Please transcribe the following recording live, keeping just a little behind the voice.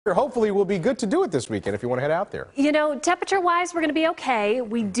Hopefully we'll be good to do it this weekend if you want to head out there. You know, temperature-wise, we're going to be okay.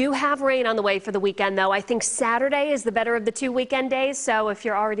 We do have rain on the way for the weekend, though. I think Saturday is the better of the two weekend days, so if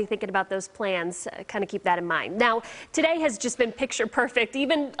you're already thinking about those plans, kind of keep that in mind. Now, today has just been picture perfect,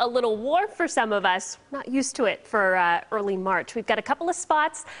 even a little warm for some of us. Not used to it for early March. We've got a couple of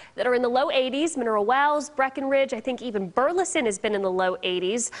spots that are in the low 80s, Mineral Wells, Breckenridge, I think even Burleson has been in the low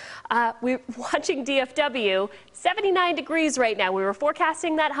 80s. We're watching DFW, 79 degrees right now. We were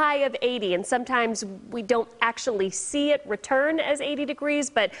forecasting that high of 80, and sometimes we don't actually see it return as 80 degrees,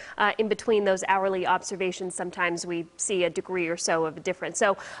 but in between those hourly observations, sometimes we see a degree or so of a difference.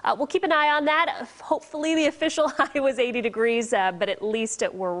 So we'll keep an eye on that. Hopefully the official high was 80 degrees, but at least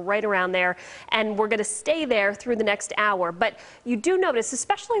we're right around there, and we're going to stay there through the next hour. But you do notice,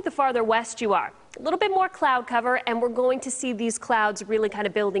 especially the farther west you are, a little bit more cloud cover, and we're going to see these clouds really kind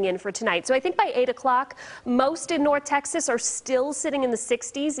of building in for tonight. So I think by 8 o'clock, most in North Texas are still sitting in the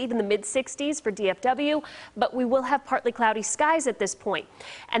 60s, even the mid-60s for DFW, but we will have partly cloudy skies at this point.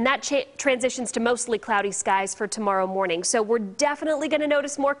 And that transitions to mostly cloudy skies for tomorrow morning. So we're definitely going to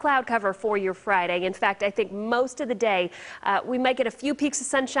notice more cloud cover for your Friday. In fact, I think most of the day we might get a few peaks of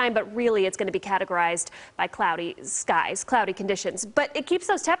sunshine, but really it's going to be categorized by cloudy skies, cloudy conditions. But it keeps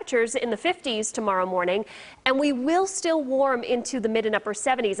those temperatures in the 50s tomorrow morning, and we will still warm into the mid and upper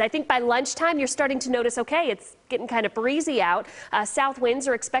 70s. I think by lunchtime you're starting to notice, okay, it's getting kind of breezy out. South winds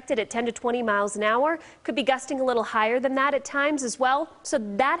are expected at 10 to 20 miles an hour. Could be gusting a little higher than that at times as well. So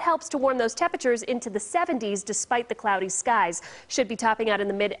that helps to warm those temperatures into the 70s despite the cloudy skies. Should be topping out in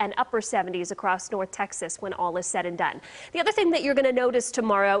the mid and upper 70s across North Texas when all is said and done. The other thing that you're going to notice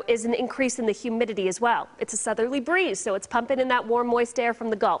tomorrow is an increase in the humidity as well. It's a southerly breeze, so it's pumping in that warm, moist air from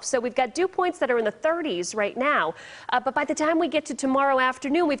the Gulf. So we've got dew points that are in the 30s right now, but by the time we get to tomorrow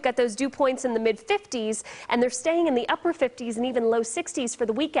afternoon, we've got those dew points in the mid 50s, and they're staying in the upper 50s and even low 60s for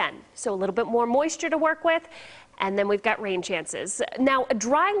the weekend. So a little bit more moisture to work with. And then we've got rain chances. Now, a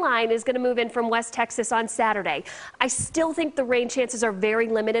dry line is going to move in from West Texas on Saturday. I still think the rain chances are very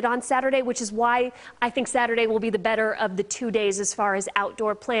limited on Saturday, which is why I think Saturday will be the better of the 2 days as far as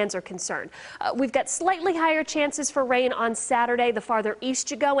outdoor plans are concerned. We've got slightly higher chances for rain on Saturday, the farther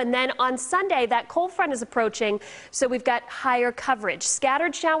east you go. And then on Sunday, that cold front is approaching, so we've got higher coverage.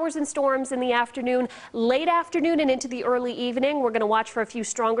 Scattered showers and storms in the afternoon, late afternoon and into the early evening. We're going to watch for a few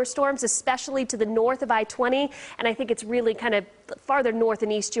stronger storms, especially to the north of I-20. And I think it's really kind of farther north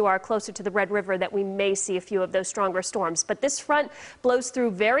and east you are, closer to the Red River, that we may see a few of those stronger storms. But this front blows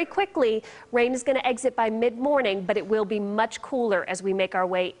through very quickly. Rain is going to exit by mid-morning, but it will be much cooler as we make our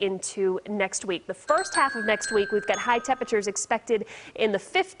way into next week. The first half of next week, we've got high temperatures expected in the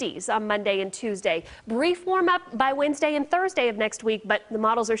 50s on Monday and Tuesday. Brief warm-up by Wednesday and Thursday of next week, but the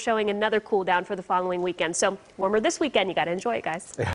models are showing another cool down for the following weekend. So warmer this weekend. You got to enjoy it, guys.